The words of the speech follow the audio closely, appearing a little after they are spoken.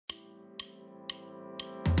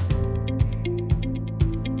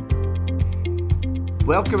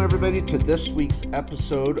Welcome, everybody, to this week's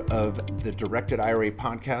episode of the Directed IRA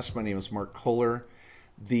podcast. My name is Mark Kohler.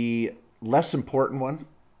 The less important one,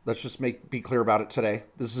 let's just be clear about it today.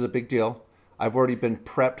 This is a big deal. I've already been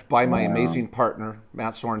prepped by my amazing partner,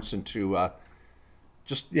 Matt Sorensen, to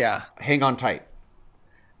hang on tight.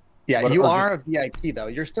 Yeah, you are a VIP, though.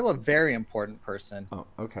 You're still a very important person. Oh,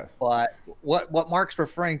 okay. But what Mark's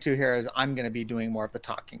referring to here is I'm going to be doing more of the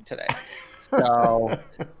talking today. So,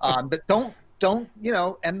 but don't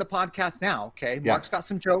end the podcast now, okay? Yeah. Mark's got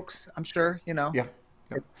some jokes, I'm sure, Yeah.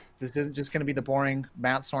 This isn't just going to be the boring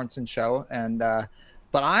Matt Sorensen show. And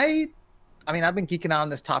but I've been geeking out on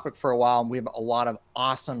this topic for a while, and we have a lot of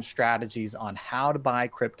awesome strategies on how to buy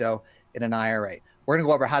crypto in an IRA. We're going to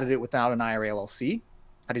go over how to do it without an IRA LLC,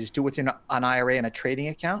 how to just do it with an IRA and a trading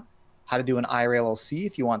account, how to do an IRA LLC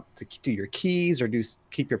if you want to do your keys or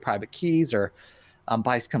keep your private keys or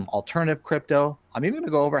buy some alternative crypto. I'm even going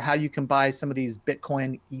to go over how you can buy some of these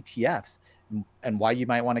Bitcoin ETFs and why you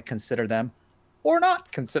might want to consider them or not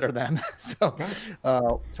consider them. So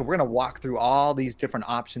we're going to walk through all these different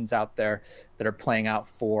options out there that are playing out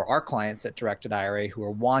for our clients at Directed IRA who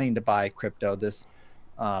are wanting to buy crypto, this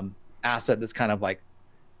asset that's kind of like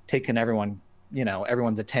taken everyone's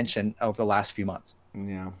attention over the last few months.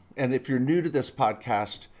 Yeah. And if you're new to this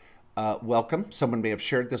podcast, welcome. Someone may have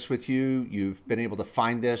shared this with you. You've been able to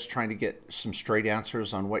find this, trying to get some straight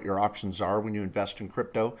answers on what your options are when you invest in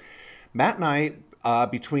crypto. Matt and I,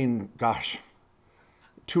 between,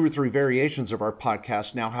 2 or 3 variations of our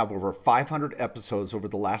podcast, now have over 500 episodes over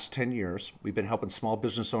the last 10 years. We've been helping small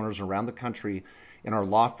business owners around the country in our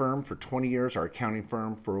law firm for 20 years, our accounting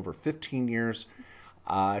firm for over 15 years.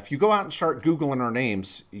 If you go out and start Googling our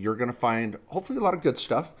names, you're going to find hopefully a lot of good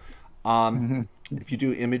stuff. If you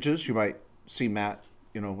do images, you might see Matt,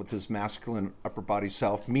 with his masculine upper body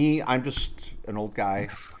self. Me, I'm just an old guy.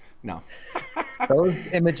 No. Those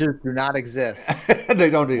images do not exist. They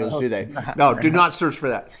don't exist, do they? No, do not search for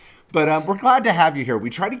that. But we're glad to have you here. We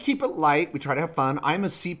try to keep it light. We try to have fun. I'm a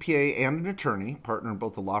CPA and an attorney, partner in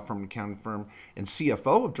both the law firm and accounting firm, and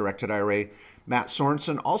CFO of Directed IRA. Matt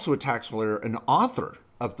Sorensen, also a tax lawyer and author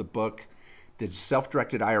of the book, The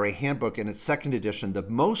Self-Directed IRA Handbook, in its second edition, the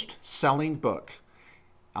most selling book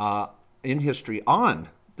in history on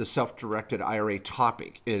the self-directed IRA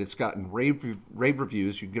topic. It's gotten rave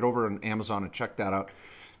reviews. You can get over on Amazon and check that out.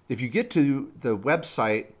 If you get to the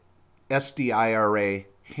website,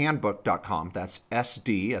 sdirahandbook.com, that's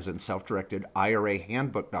SD as in self-directed,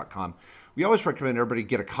 IRAhandbook.com, we always recommend everybody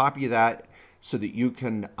get a copy of that so that you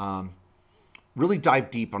can really dive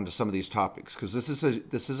deep onto some of these topics, because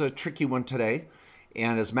this is a tricky one today.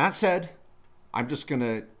 And as Matt said, I'm just going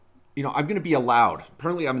to, I'm going to be allowed.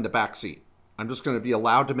 Apparently I'm in the back seat. I'm just going to be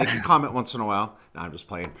allowed to make a comment once in a while. No, I'm just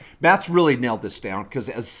playing. Matt's really nailed this down, because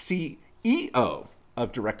as CEO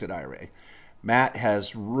of Directed IRA, Matt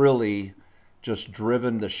has really just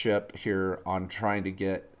driven the ship here on trying to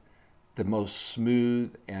get the most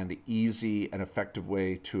smooth and easy and effective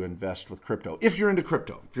way to invest with crypto. If you're into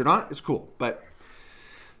crypto. If you're not, it's cool. But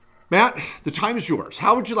Matt, the time is yours.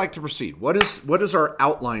 How would you like to proceed? What is our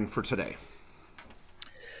outline for today?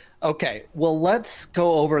 Okay, well, let's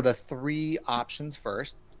go over the 3 options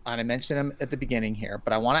first. And I mentioned them at the beginning here,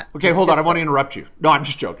 but I want to... Okay, hold on. I want to interrupt you. No, I'm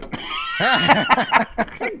just joking.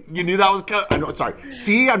 You knew that was... I know, sorry.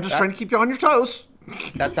 See, I'm just trying to keep you on your toes.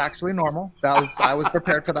 That's actually normal. I was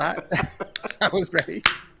prepared for that. I was ready.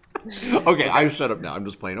 Okay, I shut up now. I'm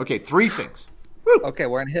just playing. Okay, 3 things. Woo. Okay,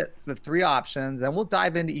 we're going to hit the 3 options, and we'll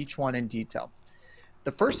dive into each one in detail.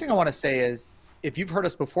 The first thing I want to say is, if you've heard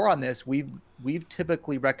us before on this, we've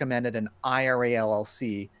typically recommended an IRA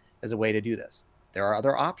LLC as a way to do this. There are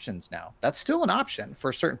other options now. That's still an option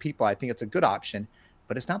for certain people. I think it's a good option,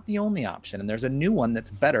 but it's not the only option. And there's a new one that's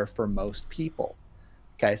better for most people.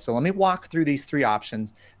 Okay, so let me walk through these 3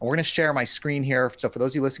 options, and we're going to share my screen here. So for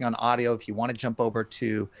those of you listening on audio, if you want to jump over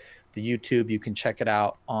to the YouTube, you can check it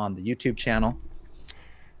out on the YouTube channel.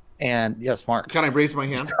 And yes, Mark. Can I raise my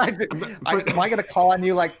hand? Am I going to call on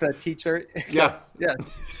you like the teacher? Yes. Yes.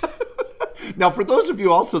 Now, for those of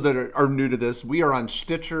you also that are new to this, we are on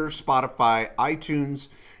Stitcher, Spotify, iTunes,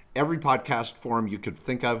 every podcast forum you could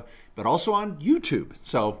think of, but also on YouTube.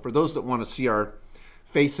 So for those that want to see our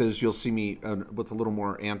faces, you'll see me with a little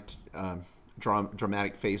more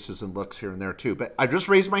dramatic faces and looks here and there too. But I just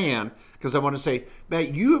raised my hand because I want to say,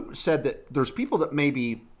 Matt, you said that there's people that may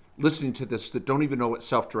be listening to this that don't even know what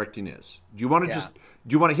self-directing is. Do you want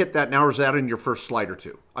to hit that now, or is that in your first slide or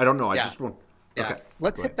 2? I don't know. I just want. Yeah. Okay.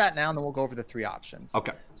 Let's hit that now, and then we'll go over the 3 options.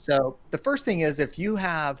 Okay. So the first thing is, if you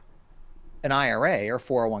have an IRA or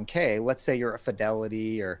 401k, let's say you're a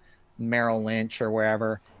Fidelity or Merrill Lynch or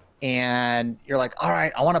wherever, and you're like, all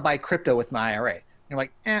right, I want to buy crypto with my IRA. And you're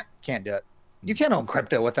like, can't do it. You can't own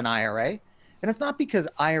crypto with an IRA. And it's not because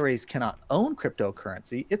IRAs cannot own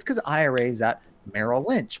cryptocurrency. It's because IRAs at Merrill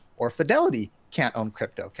Lynch or Fidelity can't own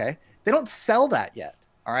crypto, okay? They don't sell that yet,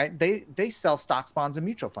 all right? They sell stocks, bonds, and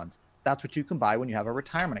mutual funds. That's what you can buy when you have a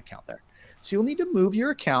retirement account there. So you'll need to move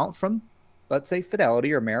your account from, let's say,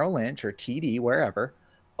 Fidelity or Merrill Lynch or TD, wherever,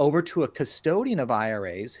 over to a custodian of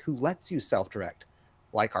IRAs who lets you self-direct,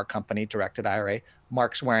 like our company, Directed IRA.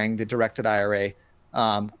 Mark's wearing the Directed IRA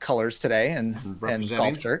colors today and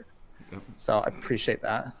golf shirt. Yep. So I appreciate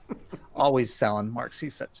that. Always selling. Mark's,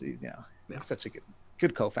 he's such a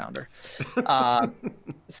good co-founder.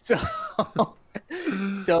 So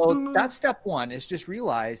that's step one, is just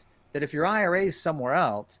realize that if your IRA is somewhere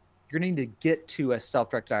else, you're going to need to get to a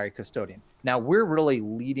self-directed IRA custodian. Now, we're really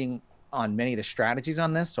leading on many of the strategies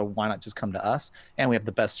on this, so why not just come to us? And we have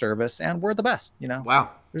the best service, and we're the best.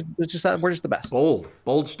 Wow, we're just the best.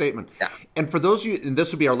 Bold statement. Yeah. And for those of you, and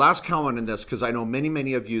this will be our last comment in this, because I know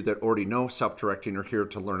many of you that already know self-directing are here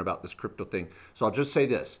to learn about this crypto thing. So I'll just say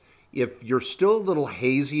this: if you're still a little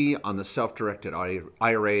hazy on the self-directed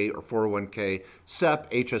IRA or 401k,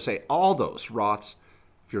 SEP, HSA, all those Roths,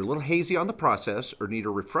 if you're a little hazy on the process or need a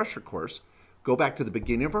refresher course, go back to the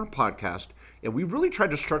beginning of our podcast, and we really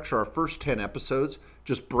tried to structure our first 10 episodes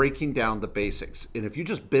just breaking down the basics. And if you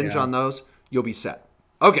just binge on those, you'll be set.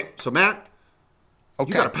 Okay, so Matt, you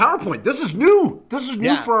got a PowerPoint. This is new. This is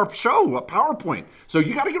new for our show, a PowerPoint. So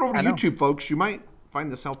you got to get over to YouTube, folks. You might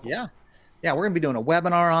find this helpful. Yeah, we're going to be doing a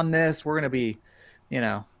webinar on this. We're going to be, we're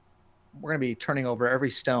going to be turning over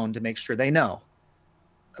every stone to make sure they know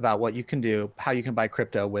about what you can do, how you can buy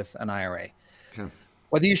crypto with an IRA. Okay.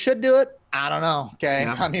 Whether you should do it, I don't know. Okay.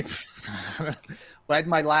 Yeah. I mean, I had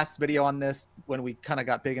my last video on this when we kind of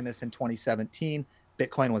got big in this in 2017.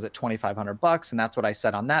 Bitcoin was at $2,500, and that's what I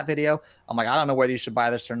said on that video. I'm like, I don't know whether you should buy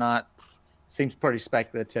this or not. Seems pretty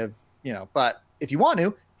speculative, but if you want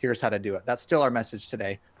to, here's how to do it. That's still our message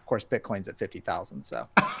today. Of course, Bitcoin's at 50,000. So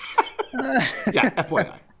yeah,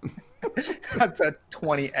 FYI. That's a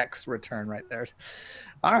 20x return right there.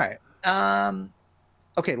 All right.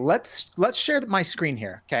 Okay, let's share my screen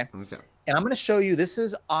here, okay? And I'm going to show you, this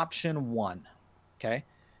is option 1, okay?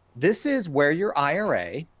 This is where your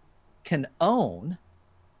IRA can own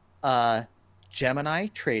a Gemini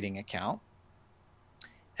trading account.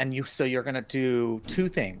 And so you're going to do 2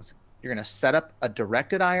 things. You're going to set up a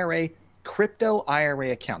directed IRA, crypto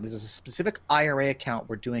IRA account. This is a specific IRA account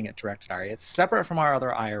we're doing at Directed IRA. It's separate from our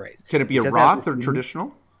other IRAs. Can it be a Roth or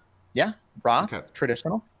traditional? Yeah, Roth,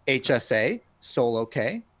 traditional, HSA, Solo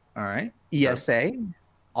K, all right, ESA,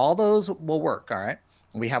 all those will work, all right?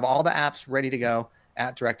 And we have all the apps ready to go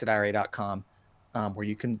at directedira.com where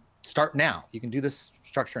you can start now. You can do this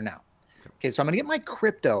structure now. Okay, so I'm going to get my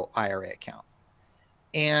crypto IRA account.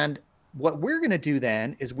 And what we're going to do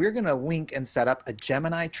then is we're going to link and set up a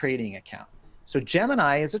Gemini trading account. So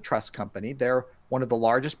Gemini is a trust company. They're one of the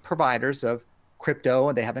largest providers of crypto,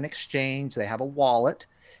 and they have an exchange. They have a wallet.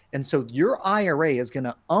 And so your IRA is going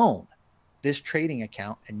to own this trading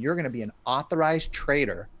account, and you're going to be an authorized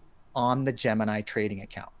trader on the Gemini trading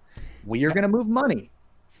account. We are going to move money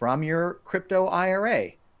from your crypto IRA.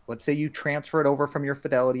 Let's say you transfer it over from your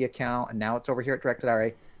Fidelity account, and now it's over here at Directed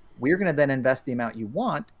IRA. We're going to then invest the amount you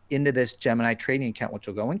want into this Gemini trading account, which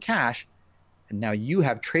will go in cash. And now you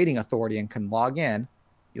have trading authority and can log in.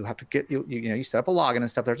 You'll have to get, you set up a login and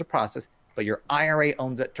stuff. There's a process, but your IRA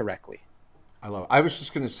owns it directly. I love it. I was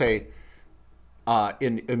just going to say,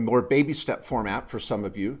 in more baby step format for some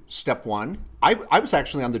of you, step 1, I was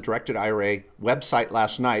actually on the Directed IRA website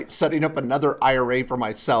last night setting up another IRA for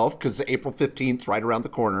myself because April 15th, right around the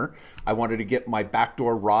corner. I wanted to get my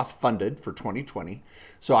backdoor Roth funded for 2020.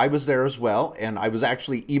 So I was there as well, and I was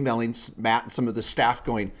actually emailing Matt and some of the staff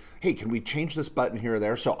going, hey, can we change this button here or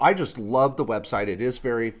there? So I just love the website. It is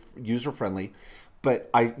very user-friendly.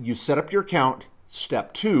 But you set up your account.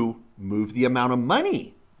 Step 2, move the amount of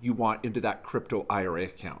money you want into that crypto IRA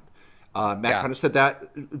account. Matt kind of said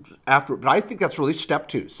that after, but I think that's really step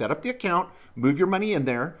 2. Set up the account, move your money in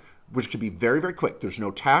there, which can be very, very quick. There's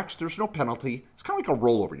no tax, there's no penalty. It's kind of like a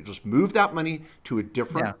rollover. You just move that money to a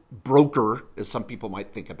different broker, as some people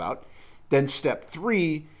might think about. Then step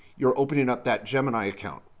 3, you're opening up that Gemini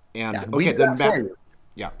account. And then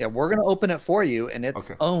Matt, we're going to open it for you, and it's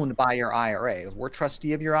owned by your IRA. We're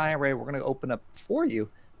trustee of your IRA. We're going to open up for you,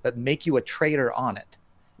 but make you a trader on it.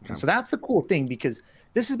 Okay. So that's the cool thing, because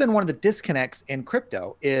this has been one of the disconnects in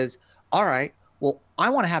crypto is, all right, well, I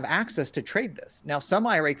want to have access to trade this. Now, some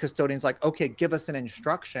IRA custodians like, okay, give us an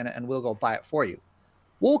instruction and we'll go buy it for you.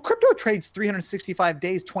 Well, crypto trades 365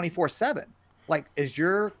 days, 24/7. Like, is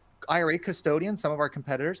your IRA custodians, some of our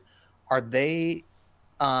competitors, are they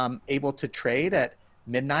able to trade at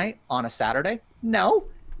midnight on a Saturday? No.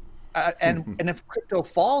 And if crypto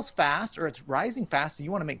falls fast or it's rising fast and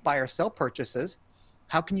you want to make buy or sell purchases,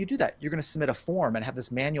 how can you do that? You're going to submit a form and have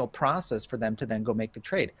this manual process for them to then go make the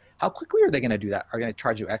trade. How quickly are they going to do that? Are they going to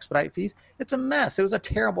charge you expedite fees? It's a mess. It was a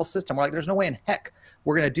terrible system. We're like, there's no way in heck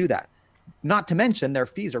we're going to do that. Not to mention their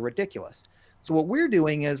fees are ridiculous. So what we're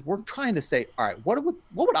doing is we're trying to say, all right, what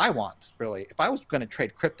would I want really if I was going to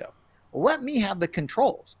trade crypto? Let me have the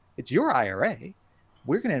controls. It's your IRA.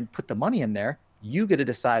 We're going to put the money in there. You get to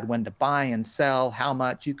decide when to buy and sell, how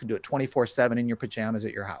much. You can do it 24/7 in your pajamas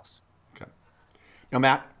at your house. Okay. Now,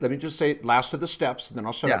 Matt, let me just say last of the steps, and then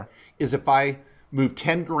I'll shut up, is if I move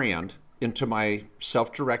 10 grand into my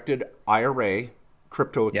self-directed IRA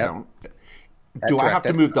crypto account, do I have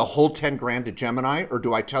to move the whole 10 grand to Gemini, or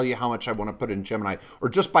do I tell you how much I want to put in Gemini? Or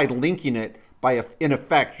just by linking it, in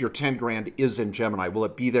effect, your 10 grand is in Gemini. Will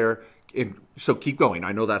it be there? So keep going.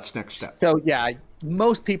 I know that's next step. So yeah,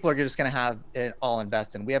 most people are just going to have it all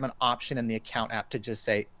invested. We have an option in the account app to just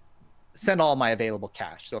say, send all my available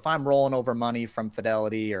cash. So if I'm rolling over money from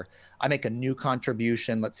Fidelity, or I make a new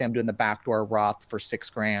contribution, let's say I'm doing the backdoor Roth for 6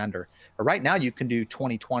 grand, or right now you can do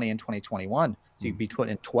 2020 and 2021. So you'd be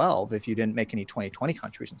in 12 if you didn't make any 2020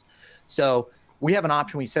 contributions. So we have an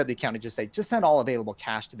option. We set the account to just say, just send all available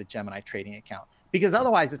cash to the Gemini trading account, because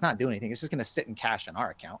otherwise it's not doing anything. It's just going to sit in cash in our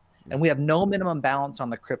account. And we have no minimum balance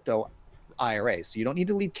on the crypto IRA. So you don't need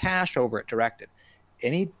to leave cash over it directed.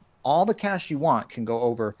 All the cash you want can go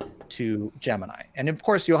over to Gemini. And of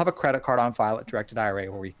course, you'll have a credit card on file at Directed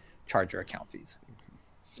IRA where we charge your account fees.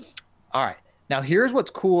 All right. Now, here's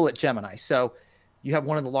what's cool at Gemini. So you have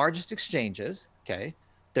one of the largest exchanges. Okay.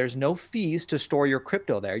 There's no fees to store your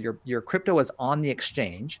crypto there. Your crypto is on the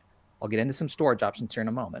exchange. I'll get into some storage options here in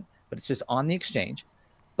a moment, but it's just on the exchange.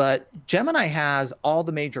 But Gemini has all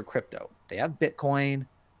the major crypto. They have Bitcoin,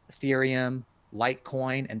 Ethereum,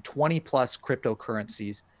 Litecoin, and 20 plus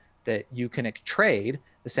cryptocurrencies that you can trade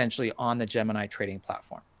essentially on the Gemini trading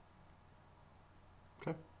platform.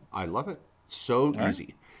 Okay. I love it. So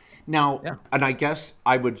easy. Now, and I guess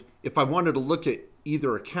I would, if I wanted to look at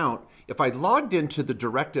either account, if I logged into the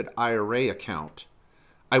Directed IRA account,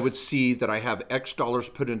 I would see that I have X dollars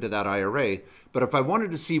put into that IRA. But if I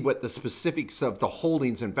wanted to see what the specifics of the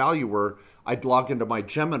holdings and value were, I'd log into my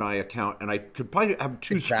Gemini account, and I could probably have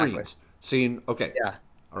two screens seeing, okay. Yeah.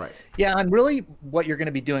 All right. Yeah, and really what you're going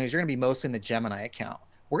to be doing is you're going to be mostly in the Gemini account.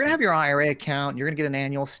 We're going to have your IRA account. You're going to get an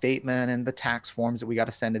annual statement and the tax forms that we got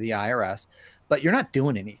to send to the IRS, but you're not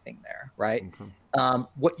doing anything there, right? Okay.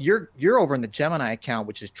 What you're over in the Gemini account,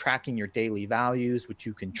 which is tracking your daily values, which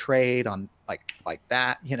you can trade on like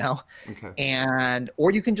that, you know,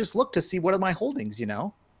 or you can just look to see what are my holdings, you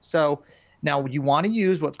know. So now you want to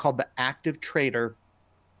use what's called the active trader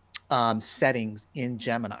settings in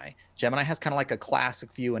Gemini. Gemini has kind of like a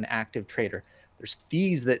classic view and active trader. There's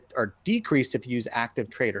fees that are decreased if you use active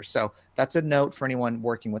trader. So that's a note for anyone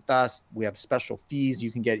working with us. We have special fees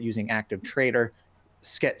you can get using active trader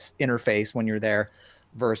sketch interface when you're there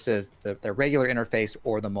versus the regular interface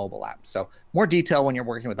or the mobile app. So more detail when you're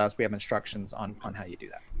working with us. We have instructions on how you do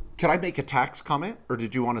that. Can I make a tax comment, or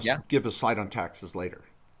did you want to give a slide on taxes later?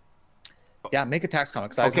 Yeah, make a tax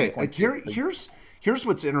comment. Okay, here's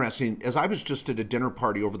what's interesting. As I was just at a dinner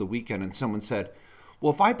party over the weekend, and someone said,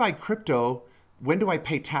 well, if I buy crypto, when do I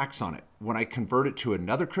pay tax on it? When I convert it to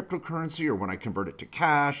another cryptocurrency, or when I convert it to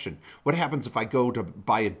cash? And what happens if I go to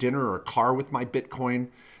buy a dinner or a car with my Bitcoin?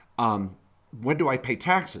 When do I pay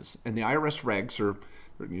taxes? And the IRS regs are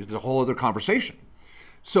a whole other conversation.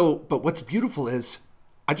 So, but what's beautiful is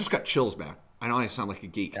I just got chills, man. I know I sound like a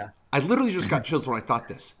geek. Yeah. I literally just got chills when I thought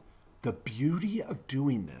this. The beauty of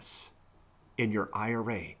doing this in your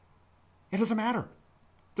IRA, it doesn't matter.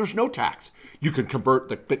 There's no tax. You can convert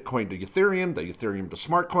the Bitcoin to Ethereum, the Ethereum to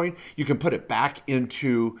Smartcoin. You can put it back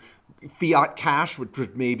into fiat cash, which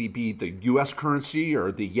would maybe be the U.S. currency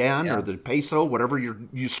or the yen or the peso, whatever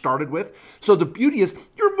you started with. So the beauty is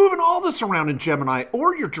you're moving all this around in Gemini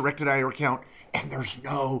or your Directed IRA account, and there's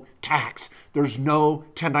no tax. There's no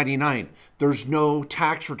 1099. There's no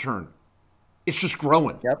tax return. It's just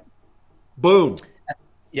growing. Yep. Boom.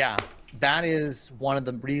 Yeah. That is one of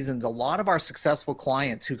the reasons a lot of our successful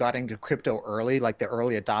clients who got into crypto early, like the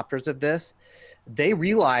early adopters of this, they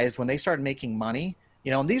realized when they started making money,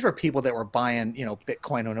 you know, and these were people that were buying, you know,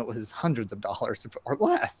 Bitcoin when it was hundreds of dollars or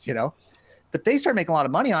less, you know, but they started making a lot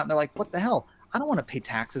of money on it. And they're like, what the hell? I don't want to pay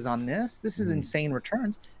taxes on this. This is insane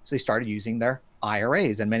returns. So they started using their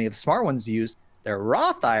IRAs, and many of the smart ones use their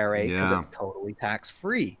Roth IRA because it's totally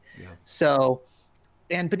tax-free. Yeah. So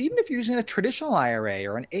But even if you're using a traditional IRA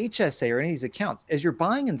or an HSA or any of these accounts, as you're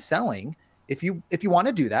buying and selling, if you want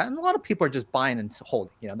to do that, and a lot of people are just buying and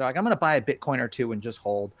holding, they're like, I'm going to buy a Bitcoin or two and just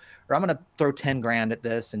hold, or I'm going to throw 10 grand at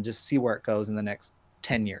this and just see where it goes in the next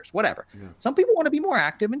 10 years, whatever. Yeah. Some people want to be more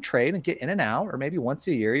active and trade and get in and out, or maybe once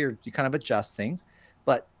a year you kind of adjust things,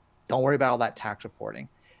 but don't worry about all that tax reporting.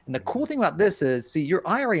 And the cool thing about this is, see, your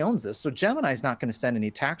IRA owns this. So Gemini's not going to send any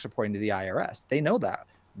tax reporting to the IRS. They know that.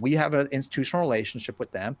 We have an institutional relationship with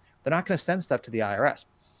them. They're not going to send stuff to the IRS.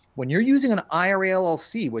 When you're using an IRA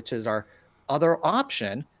LLC, which is our other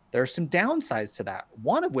option, there's some downsides to that.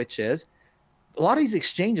 One of which is a lot of these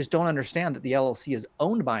exchanges don't understand that the LLC is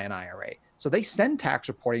owned by an IRA. So they send tax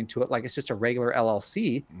reporting to it like it's just a regular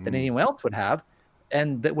LLC that anyone else would have,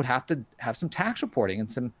 and that would have to have some tax reporting and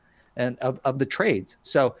some of the trades.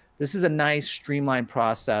 So this is a nice streamlined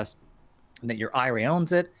process, and that your IRA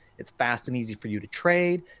owns it. It's fast and easy for you to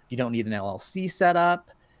trade. You don't need an LLC set up.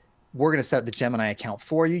 We're going to set up the Gemini account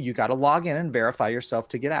for you. You got to log in and verify yourself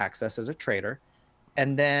to get access as a trader.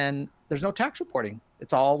 And then there's no tax reporting.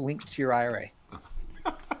 It's all linked to your IRA.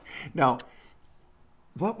 Now,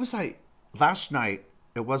 what was last night?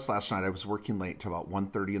 It was last night. I was working late till about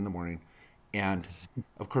 1:30 in the morning. And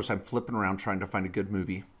of course, I'm flipping around trying to find a good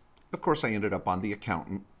movie. Of course, I ended up on The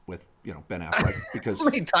Accountant with, Ben Affleck, because how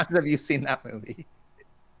many times have you seen that movie?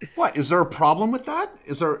 What? Is there a problem with that?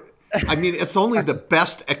 Is there? I mean, it's only the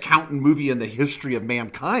best accountant movie in the history of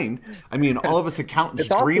mankind. I mean, all of us accountants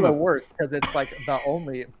dream of. It's work because it's like the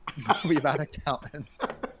only movie about accountants.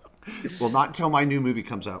 Well, not until my new movie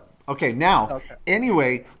comes out. Okay, now,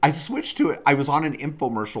 Anyway, I switched to it. I was on an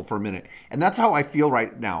infomercial for a minute, and that's how I feel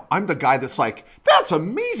right now. I'm the guy that's like, that's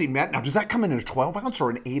amazing, man. Now, does that come in a 12 ounce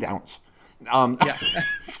or an 8 ounce? Yeah.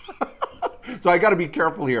 So I got to be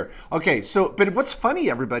careful here. Okay, but what's funny,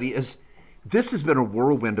 everybody, is this has been a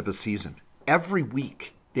whirlwind of a season. Every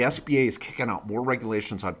week, the SBA is kicking out more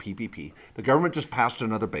regulations on PPP. The government just passed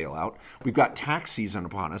another bailout. We've got tax season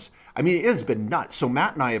upon us. I mean, it has been nuts. So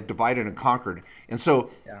Matt and I have divided and conquered. And so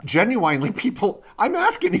genuinely, people, I'm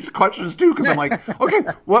asking these questions too, because I'm like, okay,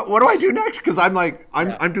 what do I do next? Because I'm like,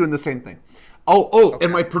 I'm doing the same thing.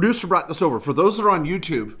 And my producer brought this over. For those that are on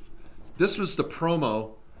YouTube, this was the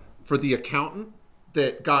promo for The Accountant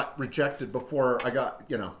that got rejected before I got,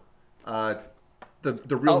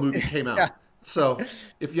 the real movie came out. Yeah. So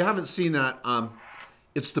if you haven't seen that,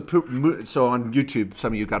 it's so on YouTube,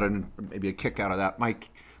 some of you got maybe a kick out of that.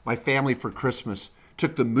 My family for Christmas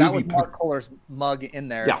took the movie. That was Mark Kohler's mug in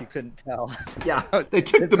there, if you couldn't tell. Yeah, they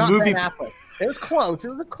took the movie. It was close. It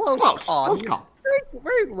was a close call. Close call.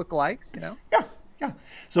 Very lookalikes, Yeah.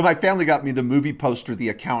 So my family got me the movie poster, The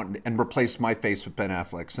Accountant, and replaced my face with Ben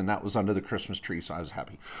Affleck's, and that was under the Christmas tree, so I was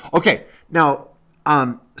happy. Okay, now,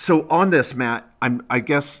 so on this, Matt, I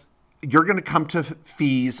guess you're going to come to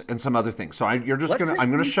fees and some other things. So I'm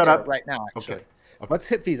going to shut up right now. Actually, okay. Let's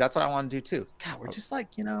hit fees. That's what I want to do too. God, we're just like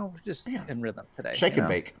we're just in rhythm today. Shake and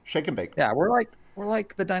bake. Yeah, we're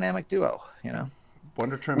like the dynamic duo.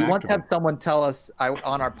 Wonder Term. We once had someone tell us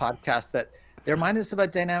on our podcast that they reminded us of a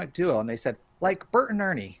dynamic duo, and they said like Bert and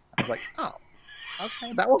Ernie. I was like, oh,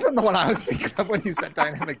 okay, that wasn't the one I was thinking of when you said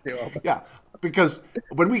dynamic duo. But... Yeah, because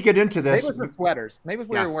when we get into this, maybe with sweaters. Maybe if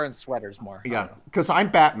we were wearing sweaters more. Yeah, because I'm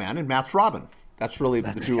Batman and Matt's Robin. That's really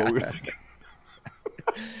the duo.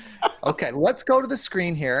 Okay, let's go to the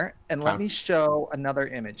screen here and let me show another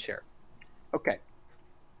image here. Okay.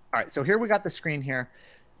 All right, so here we got the screen here.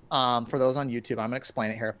 For those on YouTube, I'm going to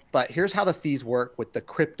explain it here. But here's how the fees work with the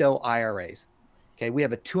crypto IRAs. Okay, we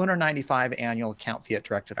have a $295 annual account fee at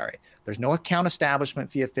Directed IRA. There's no account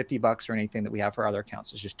establishment fee of $50 or anything that we have for other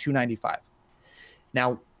accounts. It's just $295.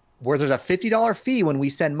 Now, where there's a $50 fee when we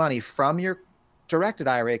send money from your Directed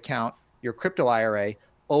IRA account, your crypto IRA,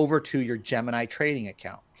 over to your Gemini trading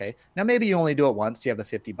account. Okay. Now, maybe you only do it once. You have the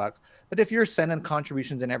 $50, but if you're sending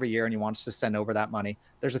contributions in every year and you want us to send over that money,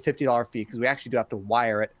 there's a $50 fee because we actually do have to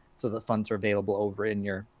wire it so the funds are available over in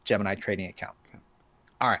your Gemini trading account. Okay.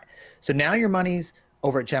 All right. So now your money's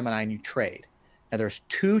over at Gemini and you trade. Now there's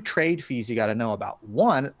two trade fees you got to know about.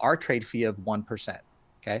 One, our trade fee of 1%.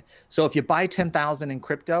 Okay. So if you buy 10,000 in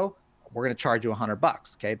crypto, we're going to charge you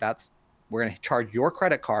 $100. Okay. We're going to charge your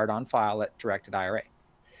credit card on file at Directed IRA.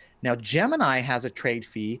 Now, Gemini has a trade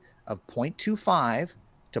fee of 0.25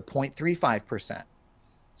 to 0.35%.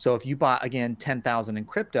 So if you buy, again, 10,000 in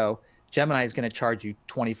crypto, Gemini is going to charge you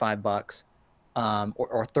 $25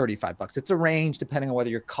 or $35. It's a range depending on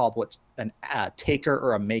whether you're called what's a taker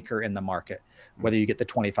or a maker in the market, whether you get the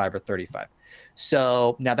 25 or 35.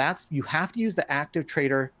 So now you have to use the active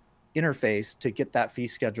trader interface to get that fee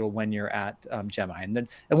schedule when you're at Gemini. And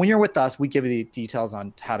when you're with us, we give you the details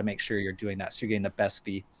on how to make sure you're doing that, so you're getting the best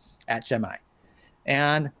fee at Gemini.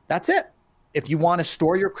 And that's it. If you want to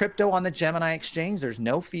store your crypto on the Gemini exchange, there's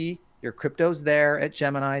no fee. Your crypto's there at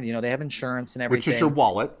Gemini. You know, they have insurance and everything. Which is your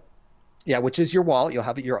wallet. Yeah, which is your wallet. You'll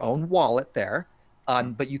have your own wallet there.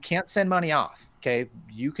 But you can't send money off. Okay.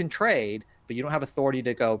 You can trade, but you don't have authority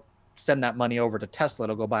to go send that money over to Tesla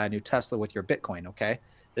to go buy a new Tesla with your Bitcoin. Okay.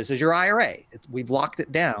 This is your IRA. We've locked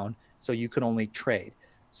it down so you can only trade.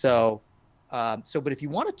 But if you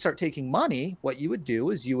want to start taking money, what you would do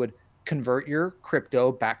is you would convert your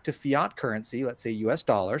crypto back to fiat currency, let's say US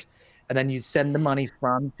dollars, and then you send the money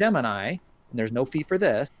from Gemini, and there's no fee for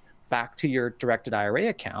this, back to your directed IRA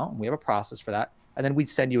account. And we have a process for that. And then we'd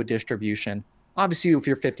send you a distribution. Obviously, if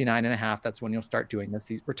you're 59 and a half, that's when you'll start doing this.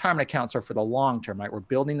 These retirement accounts are for the long term, right? We're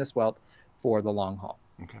building this wealth for the long haul.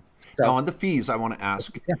 Okay. So now on the fees, I want to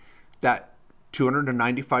ask that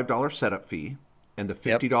 $295 setup fee and the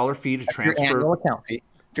 $50 fee to transfer. Your annual account fee.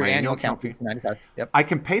 Your annual account fee. $95. Yep. I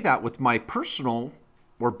can pay that with my personal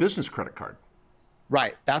or business credit card.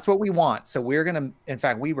 Right. That's what we want. So we're going to, in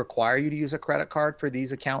fact, we require you to use a credit card for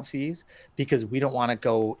these account fees because we don't want to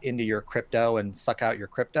go into your crypto and suck out your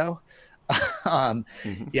crypto,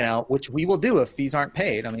 you know, which we will do if fees aren't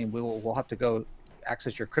paid. I mean, we'll have to go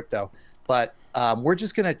access your crypto, but we're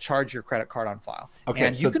just going to charge your credit card on file. Okay,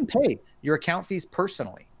 and you can pay your account fees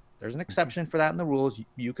personally. There's an exception for that in the rules.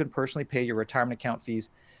 You can personally pay your retirement account fees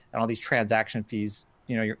and all these transaction fees,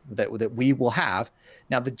 you know, that we will have.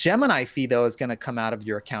 Now, the Gemini fee, though, is going to come out of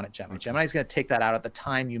your account at Gemini. Gemini is going to take that out at the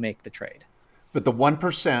time you make the trade. But the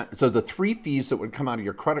 1%, so the three fees that would come out of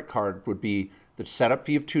your credit card would be the setup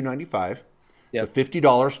fee of $295, the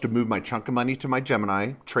 $50 to move my chunk of money to my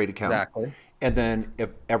Gemini trade account. Exactly. And then if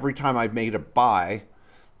every time I made a buy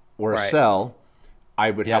or a sell,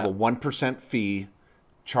 I would have a 1% fee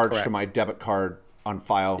charged to my debit card on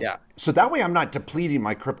file. Yeah. So that way I'm not depleting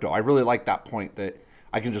my crypto. I really like that point that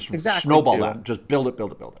I can just snowball that, just build it.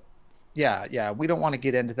 Yeah, yeah. We don't want to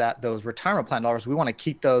get into those retirement plan dollars. We want to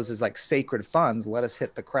keep those as like sacred funds. Let us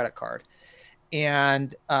hit the credit card.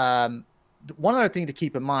 And one other thing to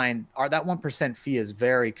keep in mind, that 1% fee is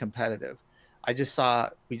very competitive. I just saw,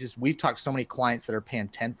 we've talked to so many clients that are paying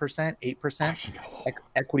 10%, 8%.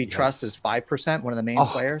 Equity Trust is 5%, one of the main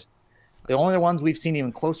players. The only ones we've seen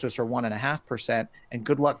even closer are 1.5%. And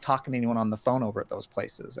good luck talking to anyone on the phone over at those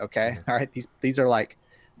places. Okay. All right. These are like,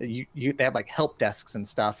 they have like help desks and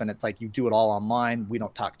stuff. And it's like, you do it all online. We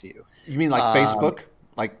don't talk to you. You mean like Facebook?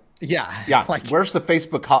 Like, yeah. Like, where's the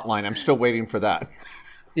Facebook hotline? I'm still waiting for that.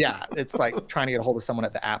 Yeah. It's like trying to get a hold of someone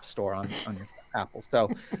at the App Store on your Apple. So,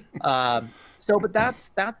 but that's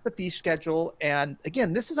the fee schedule. And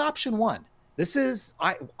again, this is option one. This is,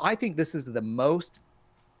 I think this is the most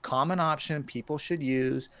common option people should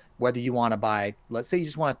use, whether you want to buy, let's say you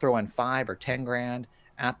just want to throw in 5 or 10 grand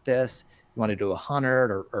at this, you want to do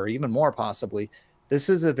 100 or even more possibly. This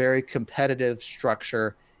is a very competitive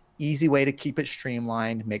structure, easy way to keep it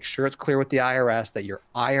streamlined, make sure it's clear with the IRS that your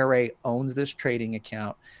IRA owns this trading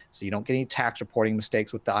account so you don't get any tax reporting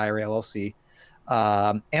mistakes with the IRA LLC.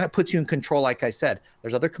 And it puts you in control. Like I said,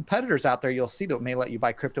 there's other competitors out there you'll see that may let you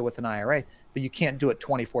buy crypto with an IRA, but you can't do it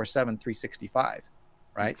 24/7, 365.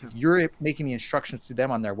 Right? If you're making the instructions to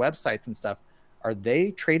them on their websites and stuff, are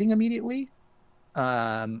they trading immediately?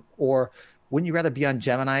 Or wouldn't you rather be on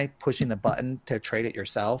Gemini pushing the button to trade it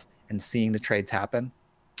yourself and seeing the trades happen?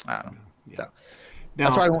 I don't know. Yeah. So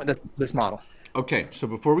that's why I went with this model. Okay. So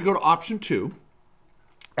before we go to option 2,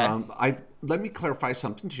 let me clarify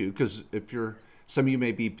something too, because some of you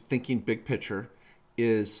may be thinking big picture,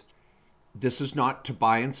 this is not to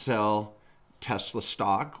buy and sell Tesla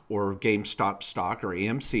stock or GameStop stock or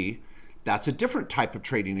AMC. That's a different type of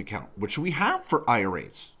trading account, which we have for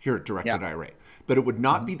IRAs here at Directed IRA. But it would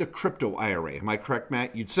not be the crypto IRA. Am I correct,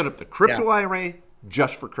 Matt? You'd set up the crypto IRA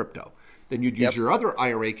just for crypto. Then you'd use your other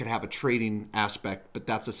IRA, could have a trading aspect, but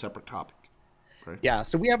that's a separate topic. Right? Yeah.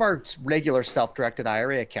 So we have our regular self-directed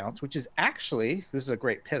IRA accounts, which is actually, this is a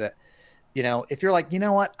great pivot. You know, if you're like, you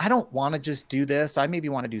know what, I don't want to just do this. I maybe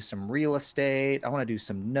want to do some real estate. I want to do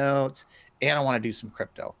some notes. And I want to do some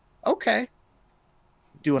crypto. Okay.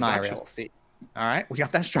 Do an IRA LLC. All right. We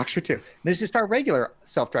got that structure too. This is just our regular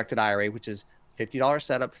self-directed IRA, which is $50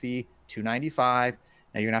 setup fee, $295. Now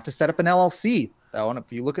you're going to have to set up an LLC though. And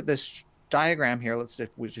if you look at this diagram here,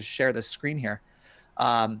 we just share this screen here.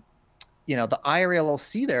 You know, the IRA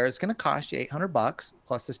LLC there is going to cost you $800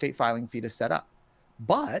 plus the state filing fee to set up.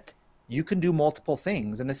 But you can do multiple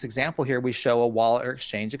things. In this example here, we show a wallet or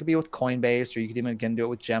exchange. It could be with Coinbase, or you could even again do it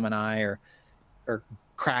with Gemini or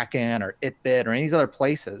Kraken or Itbit or any of these other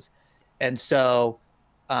places. And so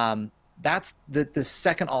that's the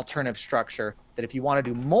second alternative structure, that if you want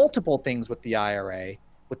to do multiple things with the IRA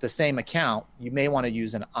with the same account, you may want to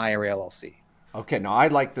use an IRA LLC. Okay, now I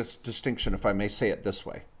like this distinction, if I may say it this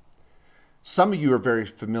way. Some of you are very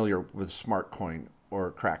familiar with SmartCoin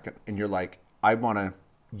or Kraken, and you're like, I want to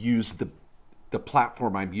use the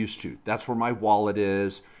platform I'm used to. That's where my wallet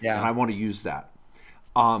is, and I want to use that.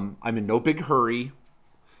 I'm in no big hurry,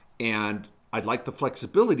 and I'd like the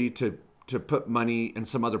flexibility to put money in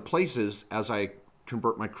some other places as I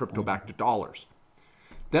convert my crypto back to dollars.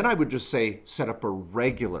 Then I would just say, set up a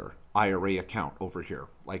regular IRA account over here,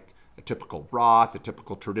 like a typical Roth, a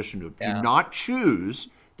typical traditional. Do not choose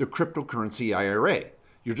the cryptocurrency IRA.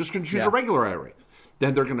 You're just going to choose a regular IRA.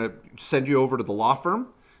 Then they're going to send you over to the law firm.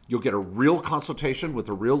 You'll get a real consultation with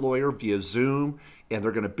a real lawyer via Zoom, and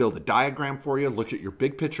they're going to build a diagram for you, look at your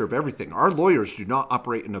big picture of everything. Our lawyers do not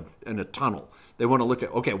operate in a tunnel. They want to look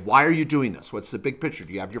at, okay, why are you doing this? What's the big picture?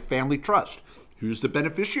 Do you have your family trust? Who's the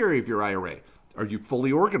beneficiary of your IRA? Are you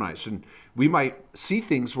fully organized? And we might see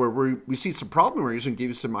things where we see some problem areas and give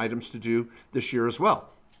you some items to do this year as well.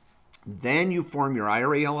 Then you form your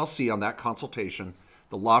IRA LLC on that consultation.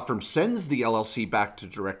 The law firm sends the LLC back to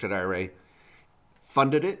directed IRA,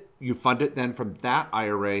 funded it. You fund it then from that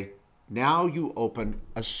IRA. Now you open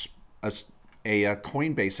a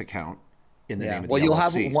Coinbase account in the name of the LLC. Well, you'll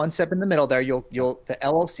have one step in the middle there. The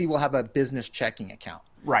LLC will have a business checking account.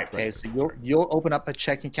 Right. Okay. So you'll open up a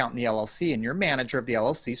checking account in the LLC, and you're manager of the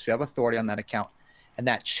LLC, so you have authority on that account. And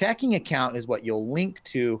that checking account is what you'll link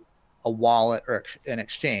to a wallet or an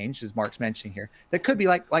exchange, as Mark's mentioning here. That could be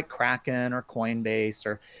like Kraken or Coinbase,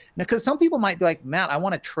 or because some people might be like, Matt, I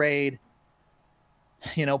want to trade,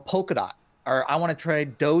 Polkadot, or I want to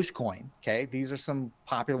trade Dogecoin. Okay, these are some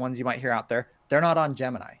popular ones you might hear out there. They're not on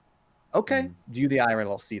Gemini. Okay, do the IRA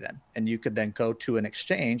LLC then, and you could then go to an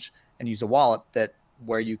exchange and use a wallet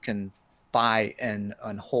where you can buy and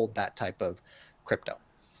hold that type of crypto.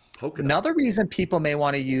 Another reason people may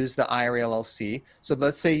want to use the IRA LLC, so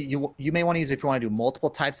let's say you may want to use it if you want to do multiple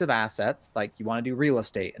types of assets, like you want to do real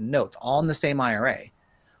estate and notes all in the same IRA,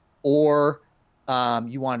 or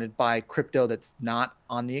you want to buy crypto that's not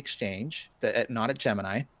on the exchange, not at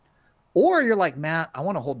Gemini, or you're like, Matt, I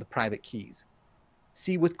want to hold the private keys.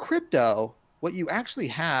 See, with crypto, what you actually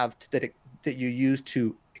have that you use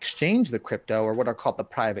to exchange the crypto are what are called the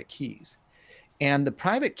private keys. And the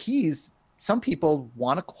private keys, some people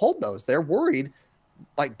want to hold those. They're worried,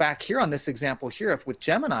 like back here on this example here, if with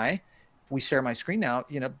Gemini, if we share my screen now,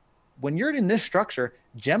 when you're in this structure,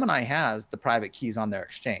 Gemini has the private keys on their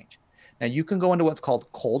exchange. Now you can go into what's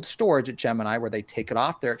called cold storage at Gemini, where they take it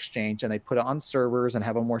off their exchange and they put it on servers and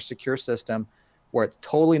have a more secure system where it's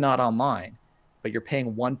totally not online, but you're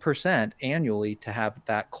paying 1% annually to have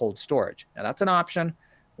that cold storage. Now that's an option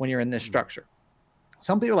when you're in this structure.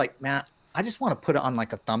 Some people are like, Matt, I just want to put it on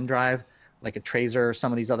like a thumb drive, like a Tracer, or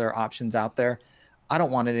some of these other options out there. I don't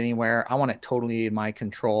want it anywhere. I want it totally in my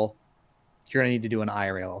control. You're going to need to do an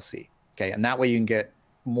IRA LLC. Okay. And that way you can get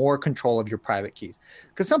more control of your private keys.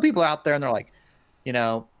 Because some people are out there and they're like,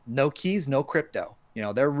 no keys, no crypto.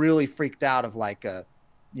 They're really freaked out of like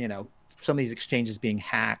some of these exchanges being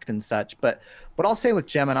hacked and such. But what I'll say with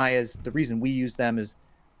Gemini is the reason we use them is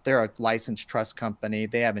they're a licensed trust company.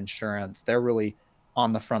 They have insurance. They're really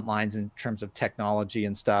on the front lines in terms of technology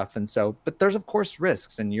and stuff. And so, but there's of course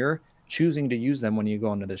risks, and you're choosing to use them when you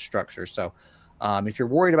go into this structure. So if you're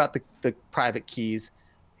worried about the private keys,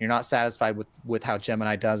 you're not satisfied with how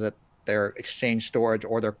Gemini does it, their exchange storage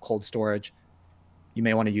or their cold storage, you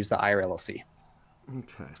may want to use the IRA LLC.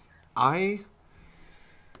 Okay.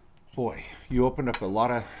 Boy, you opened up a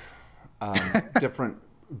lot of different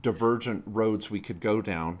divergent roads we could go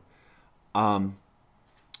down.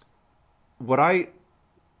 What I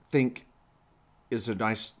think is a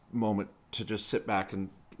nice moment to just sit back and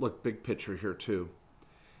look big picture here too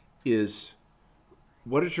is,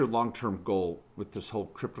 what is your long-term goal with this whole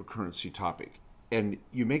cryptocurrency topic? And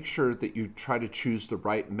you make sure that you try to choose the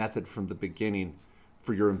right method from the beginning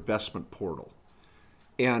for your investment portal.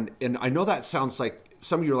 And I know that sounds like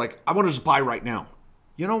some of you are like, I want to just buy right now.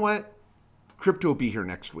 You know what? Crypto will be here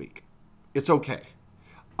next week. It's okay.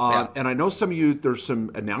 And I know some of you, there's some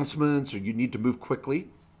announcements or you need to move quickly.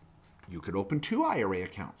 You could open 2 IRA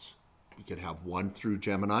accounts. You could have one through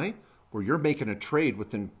Gemini where you're making a trade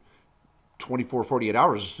within 24, 48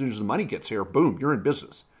 hours. As soon as the money gets here, boom, you're in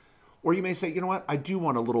business. Or you may say, you know what? I do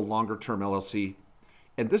want a little longer term LLC.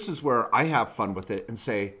 And this is where I have fun with it and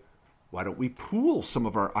say, why don't we pool some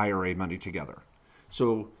of our IRA money together?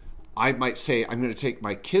 So I might say, I'm going to take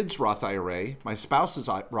my kids' Roth IRA, my spouse's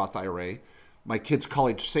Roth IRA, my kids'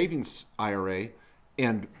 college savings IRA,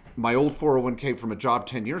 and my old 401k from a job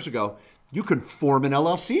 10 years ago, you can form an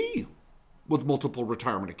LLC with multiple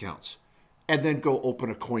retirement accounts and then go open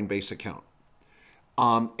a Coinbase account.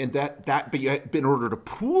 But in order to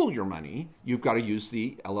pool your money, you've got to use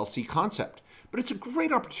the LLC concept. But it's a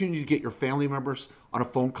great opportunity to get your family members on a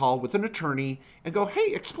phone call with an attorney and go,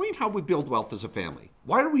 hey, explain how we build wealth as a family.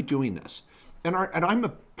 Why are we doing this? And I'm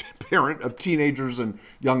a parent of teenagers and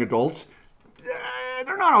young adults.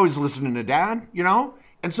 They're not always listening to dad, you know?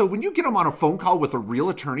 And so when you get them on a phone call with a real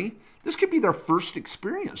attorney, this could be their first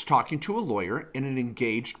experience talking to a lawyer in an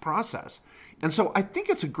engaged process. And so I think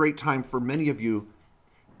it's a great time for many of you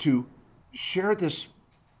to share this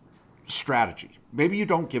strategy. Maybe you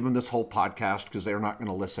don't give them this whole podcast because they're not going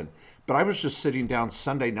to listen. But I was just sitting down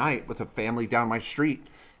Sunday night with a family down my street,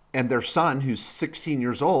 and their son, who's 16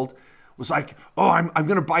 years old, was like, oh, I'm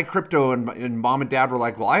going to buy crypto. And mom and dad were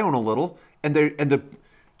like, well, I own a little. And the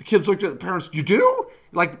kids looked at the parents, you do?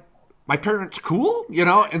 Like, my parents cool? You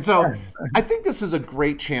know? And so I think this is a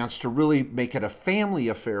great chance to really make it a family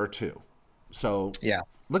affair too. So yeah,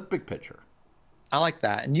 look big picture. I like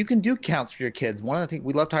that. And you can do counts for your kids. One of the things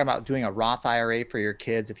we love talking about, doing a Roth IRA for your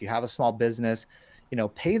kids. If you have a small business, you know,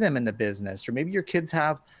 pay them in the business, or maybe your kids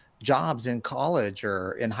have jobs in college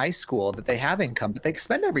or in high school that they have income, but they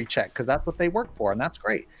spend every check because that's what they work for. And that's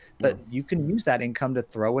great. But you can use that income to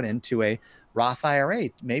throw it into a Roth IRA.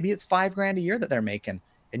 Maybe it's $5,000 a year that they're making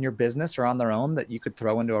in your business or on their own that you could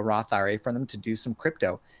throw into a Roth IRA for them to do some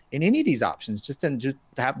crypto. In any of these options,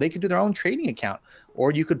 they could do their own trading account,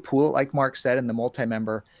 or you could pool it, like Mark said, in the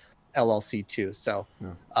multi-member LLC too. So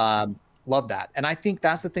love that. And I think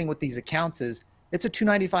that's the thing with these accounts is it's a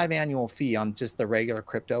 $295 annual fee on just the regular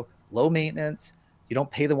crypto, low maintenance. You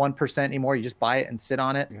don't pay the 1% anymore. You just buy it and sit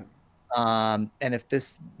on it. Yeah. And if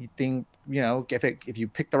this thing, you know, if you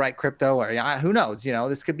pick the right crypto, or who knows, you know,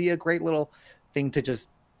 this could be a great little thing to just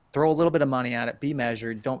throw a little bit of money at it, be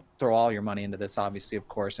measured. Don't throw all your money into this, obviously, of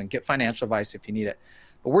course, and get financial advice if you need it.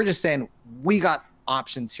 But we're just saying we got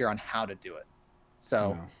options here on how to do it.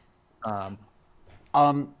 So,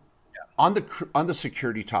 on the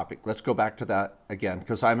security topic, let's go back to that again,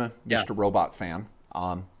 because I'm a Mr. Robot fan.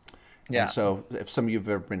 And so if some of you have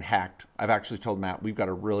ever been hacked, I've actually told Matt we've got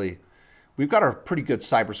a pretty good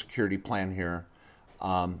cybersecurity plan here.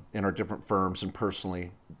 In our different firms and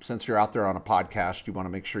personally. Since you're out there on a podcast, you want to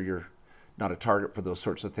make sure you're not a target for those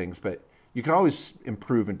sorts of things, but you can always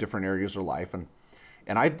improve in different areas of life. And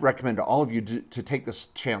I'd recommend to all of you to take this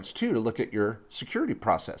chance too, to look at your security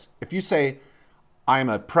process. If you say, I'm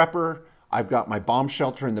a prepper, I've got my bomb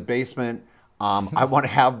shelter in the basement, I want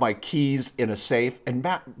to have my keys in a safe. And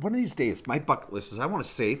Matt, one of these days, my bucket list is I want a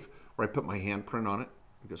safe where I put my handprint on it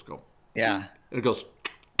and just go. Yeah. And it goes,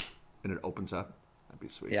 and it opens up. That'd be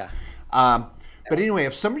sweet. Yeah. But anyway,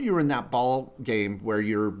 if some of you are in that ball game where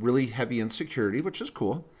you're really heavy in security, which is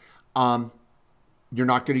cool, you're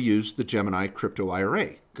not going to use the Gemini Crypto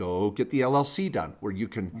IRA. Go get the LLC done where you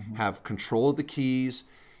can have control of the keys,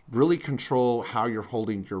 really control how you're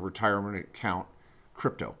holding your retirement account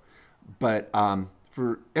crypto. But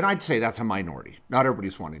and I'd say that's a minority. Not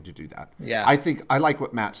everybody's wanting to do that. Yeah. I like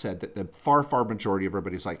what Matt said, that the far majority of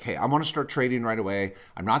everybody's like, hey, I want to start trading right away.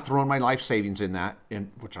 I'm not throwing my life savings in that,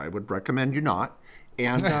 which I would recommend you not,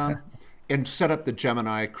 and and set up the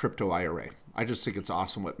Gemini Crypto IRA. I just think it's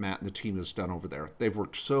awesome what Matt and the team has done over there. They've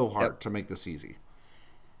worked so hard to make this easy.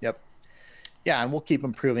 Yep. Yeah, and we'll keep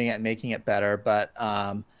improving it and making it better. But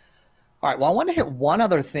all right, well, I want to hit one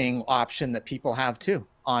other option that people have too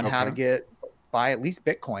on how to buy at least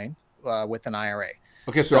Bitcoin with an IRA.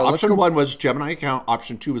 Okay, so option one was Gemini account.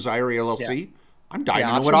 Option two was IRA LLC. Yeah. I'm dying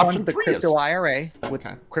to know what option three is. Crypto IRA with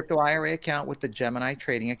crypto IRA account with the Gemini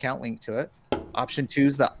trading account linked to it. Option two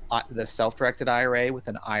is the self-directed IRA with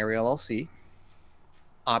an IRA LLC.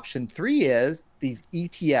 Option three is these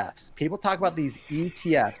ETFs. People talk about these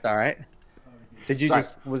ETFs. All right. Did you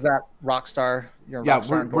was that Rockstar?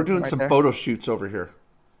 We're doing some photo shoots over here.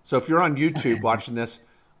 So if you're on YouTube watching this,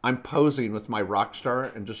 I'm posing with my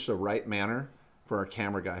Rockstar in just the right manner for our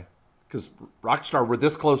camera guy. Because Rockstar, we're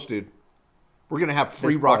this close, dude. We're going to have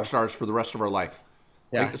 3 Rockstars for the rest of our life.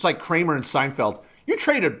 Yeah. It's like Kramer and Seinfeld. You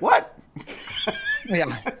traded what?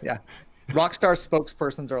 Yeah. Rockstar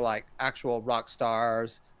spokespersons are like actual rock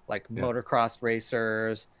stars, like motocross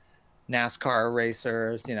racers, NASCAR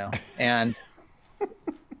racers, you know, and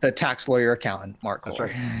the tax lawyer accountant, Mark Kohler.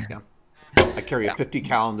 That's right. Yeah. I carry a 50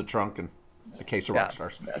 cal in the trunk and a case of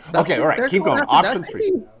Rockstars. Okay, all right, keep going. Option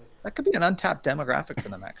 3. That could be an untapped demographic for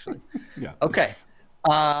them, actually. Yeah. Okay.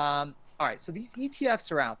 All right, so these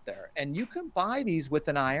ETFs are out there, and you can buy these with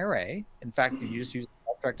an IRA. In fact, you just use a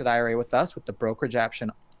self-directed IRA with us with the brokerage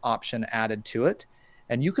option added to it.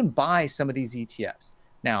 And you can buy some of these ETFs.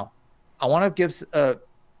 Now, I want to give a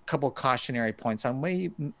couple cautionary points on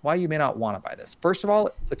why you may not want to buy this. First of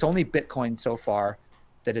all, it's only Bitcoin so far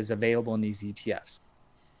that is available in these ETFs.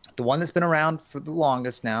 The one that's been around for the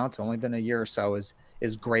longest now, it's only been a year or so, is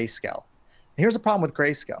Grayscale. Here's the problem with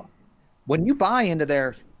Grayscale. When you buy into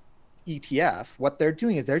their ETF, what they're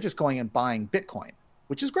doing is they're just going and buying Bitcoin,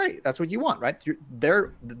 which is great. That's what you want, right?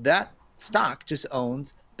 That stock just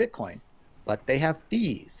owns Bitcoin, but they have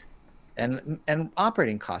fees and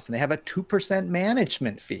operating costs, and they have a 2%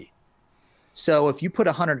 management fee. So if you put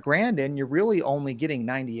 100 grand in, you're really only getting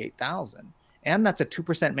 98,000, and that's a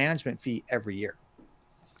 2% management fee every year.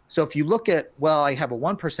 So if you look at, well, I have a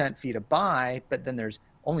 1% fee to buy, but then there's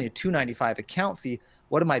only a 295 account fee,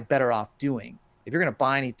 what am I better off doing? If you're going to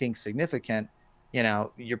buy anything significant,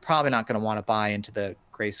 you're probably not going to want to buy into the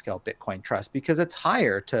Grayscale Bitcoin Trust, because it's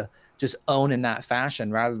higher to just own in that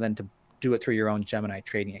fashion rather than to do it through your own Gemini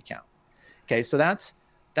trading account. Okay, so that's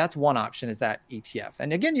one option, is that ETF.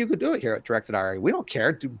 And again, you could do it here at Directed IRA. We don't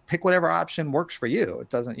care. Pick whatever option works for you. It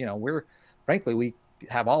doesn't, frankly, we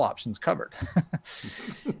have all options covered.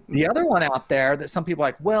 The other one out there that some people are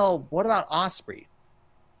like, well, what about Osprey?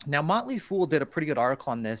 Now, Motley Fool did a pretty good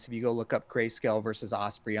article on this. If you go look up Grayscale versus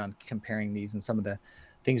Osprey on comparing these and some of the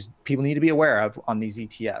things people need to be aware of on these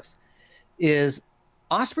ETFs, is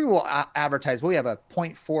Osprey will advertise, well, we have a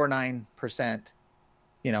 0.49%,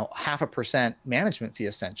 0.5% management fee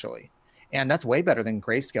essentially. And that's way better than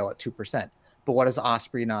Grayscale at 2%. But what does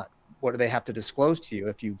Osprey what do they have to disclose to you?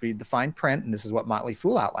 If you read the fine print, and this is what Motley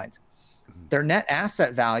Fool outlines, their net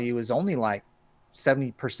asset value is only like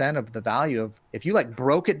 70% of the value of, if you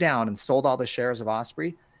broke it down and sold all the shares of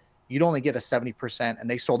Osprey, you'd only get a 70%, and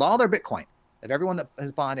they sold all their Bitcoin of everyone that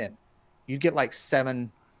has bought in. You'd get like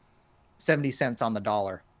 70 cents on the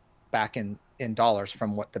dollar back in dollars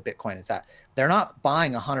from what the Bitcoin is at. They're not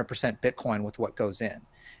buying 100% Bitcoin with what goes in.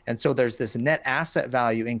 And so there's this net asset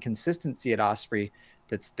value inconsistency at Osprey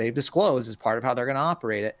they've disclosed as part of how they're going to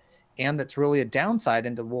operate it. And that's really a downside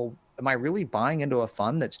into, well, am I really buying into a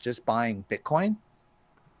fund that's just buying Bitcoin?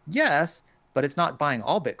 Yes, but it's not buying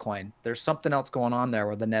all Bitcoin. There's something else going on there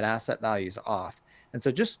where the net asset value is off. And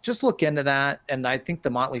so just look into that. And I think the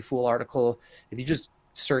Motley Fool article, if you just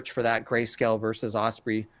search for that, Grayscale versus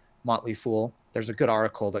Osprey, Motley Fool, there's a good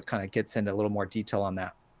article that kind of gets into a little more detail on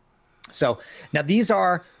that. So now these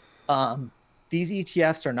ETFs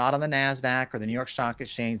are not on the NASDAQ or the New York Stock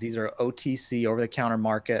Exchange. These are OTC, over-the-counter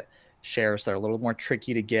market shares. They're a little more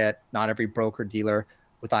tricky to get. Not every broker dealer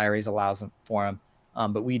with IRAs allows them for them,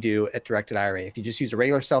 but we do at Directed IRA. If you just use a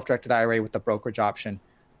regular self-directed IRA with the brokerage option,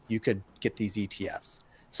 you could get these ETFs.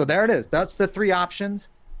 So there it is. That's the three options,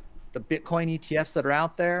 the Bitcoin ETFs that are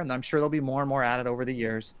out there, and I'm sure there'll be more and more added over the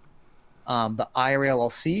years. The IRA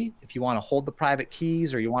LLC, if you want to hold the private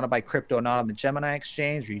keys, or you want to buy crypto not on the Gemini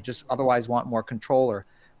exchange, or you just otherwise want more control or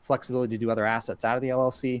flexibility to do other assets out of the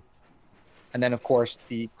LLC. And then, of course,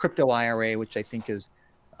 the crypto IRA, which I think is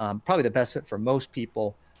probably the best fit for most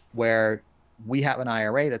people, where we have an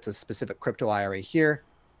IRA that's a specific crypto IRA here.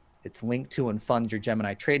 It's linked to and funds your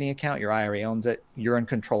Gemini trading account. Your IRA owns it. You're in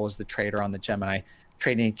control as the trader on the Gemini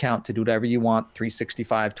trading account to do whatever you want,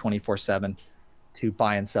 365, 24/7, to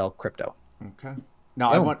buy and sell crypto. Okay.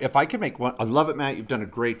 Now, if I can make one, I love it, Matt. You've done a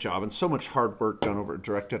great job, and so much hard work done over at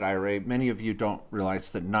Directed IRA. Many of you don't realize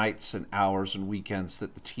the nights and hours and weekends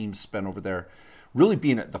that the team spent over there, really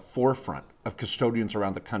being at the forefront of custodians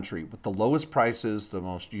around the country with the lowest prices, the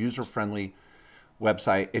most user-friendly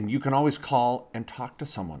website, and you can always call and talk to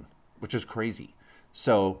someone, which is crazy.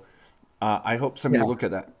 So I hope some of you look at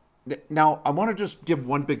that. Now, I want to just give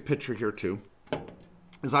one big picture here, too.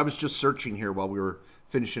 As I was just searching here while we were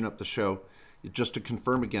finishing up the show, just to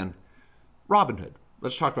confirm again, Robinhood.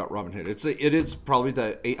 Let's talk about Robinhood. It is probably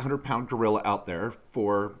the 800-pound gorilla out there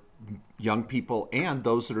for young people and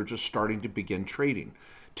those that are just starting to begin trading.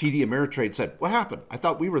 TD Ameritrade said, "What happened? I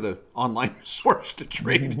thought we were the online source to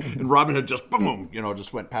trade," and Robinhood just boom,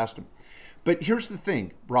 just went past them. But here's the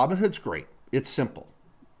thing: Robinhood's great. It's simple,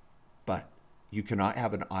 but you cannot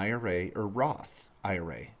have an IRA or Roth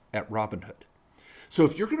IRA at Robinhood. So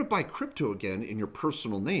if you're going to buy crypto again in your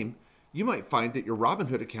personal name, you might find that your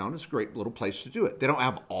Robinhood account is a great little place to do it. They don't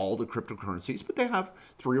have all the cryptocurrencies, but they have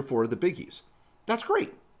 3 or 4 of the biggies. That's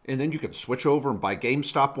great. And then you can switch over and buy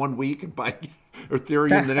GameStop one week and buy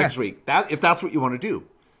Ethereum the next week, if that's what you want to do.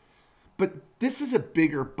 But this is a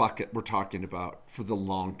bigger bucket we're talking about for the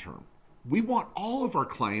long term. We want all of our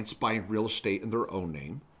clients buying real estate in their own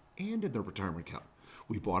name and in their retirement account.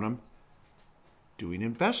 We want them doing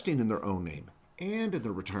investing in their own name and in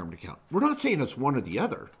their retirement account. We're not saying it's one or the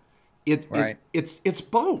other. It's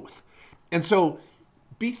both. And so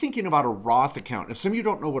be thinking about a Roth account. If some of you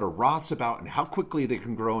don't know what a Roth's about and how quickly they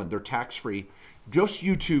can grow and they're tax-free, just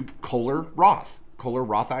YouTube Kohler Roth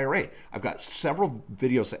IRA. I've got several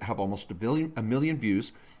videos that have almost a million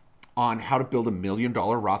views on how to build $1 million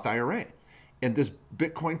Roth IRA. And this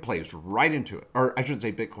Bitcoin plays right into it. Or I shouldn't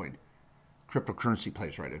say Bitcoin, cryptocurrency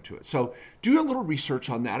plays right into it. So do a little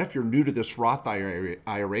research on that if you're new to this Roth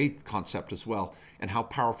IRA concept as well, and how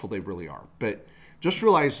powerful they really are. But just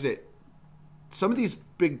realize that some of these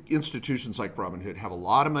big institutions like Robinhood have a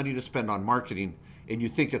lot of money to spend on marketing, and you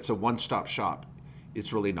think it's a one-stop shop.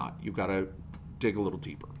 It's really not. You've got to dig a little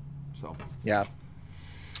deeper. So yeah.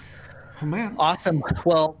 Oh, man. Awesome.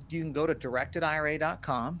 Well, you can go to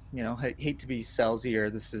directedira.com. You know, hate to be salesy, or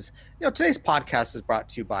this is, you know, today's podcast is brought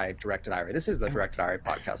to you by Directed IRA. This is the Directed IRA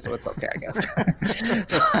podcast, so it's okay, I guess.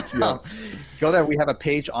 Go there. We have a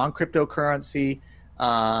page on cryptocurrency.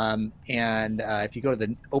 If you go to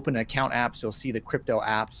the open account apps, you'll see the crypto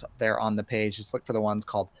apps there on the page. Just look for the ones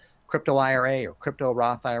called Crypto IRA or Crypto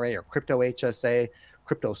Roth IRA or Crypto HSA,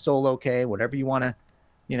 Crypto Solo K, whatever you want to,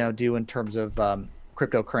 you know, do in terms of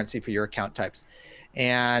cryptocurrency for your account types.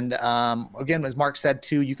 And again, as Mark said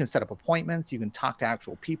too, you can set up appointments. You can talk to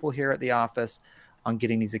actual people here at the office on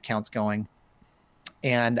getting these accounts going.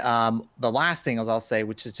 And the last thing, as I'll say,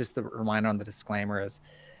 which is just the reminder on the disclaimer, is,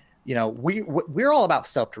 you know, we're all about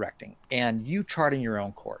self-directing and you charting your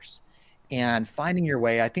own course and finding your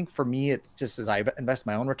way. I think for me, it's just as I invest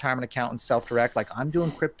my own retirement account and self-direct, like I'm doing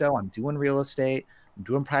crypto, I'm doing real estate, I'm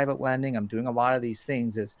doing private lending, I'm doing a lot of these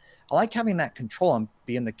things. Is I like having that control and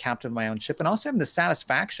being the captain of my own ship, and also having the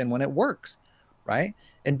satisfaction when it works, right?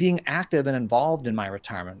 And being active and involved in my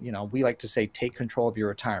retirement. You know, we like to say, take control of your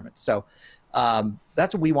retirement. So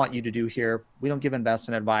that's what we want you to do here. We don't give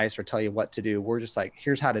investment advice or tell you what to do. We're just like,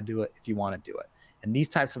 here's how to do it if you want to do it. And these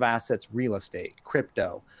types of assets, real estate,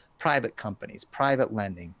 crypto, private companies, private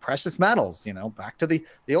lending, precious metals, you know, back to the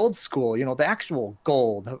old school, you know, the actual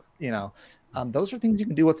gold, you know, those are things you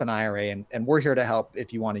can do with an IRA, and we're here to help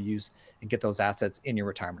if you want to use and get those assets in your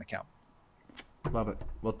retirement account. Love it.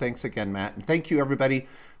 Well, thanks again, Matt. And thank you, everybody.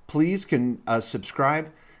 Please can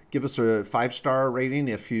subscribe, give us a 5-star rating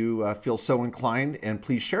if you feel so inclined, and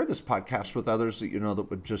please share this podcast with others that you know that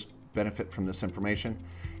would just benefit from this information.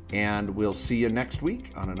 And we'll see you next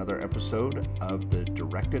week on another episode of the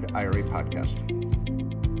Directed IRA podcast.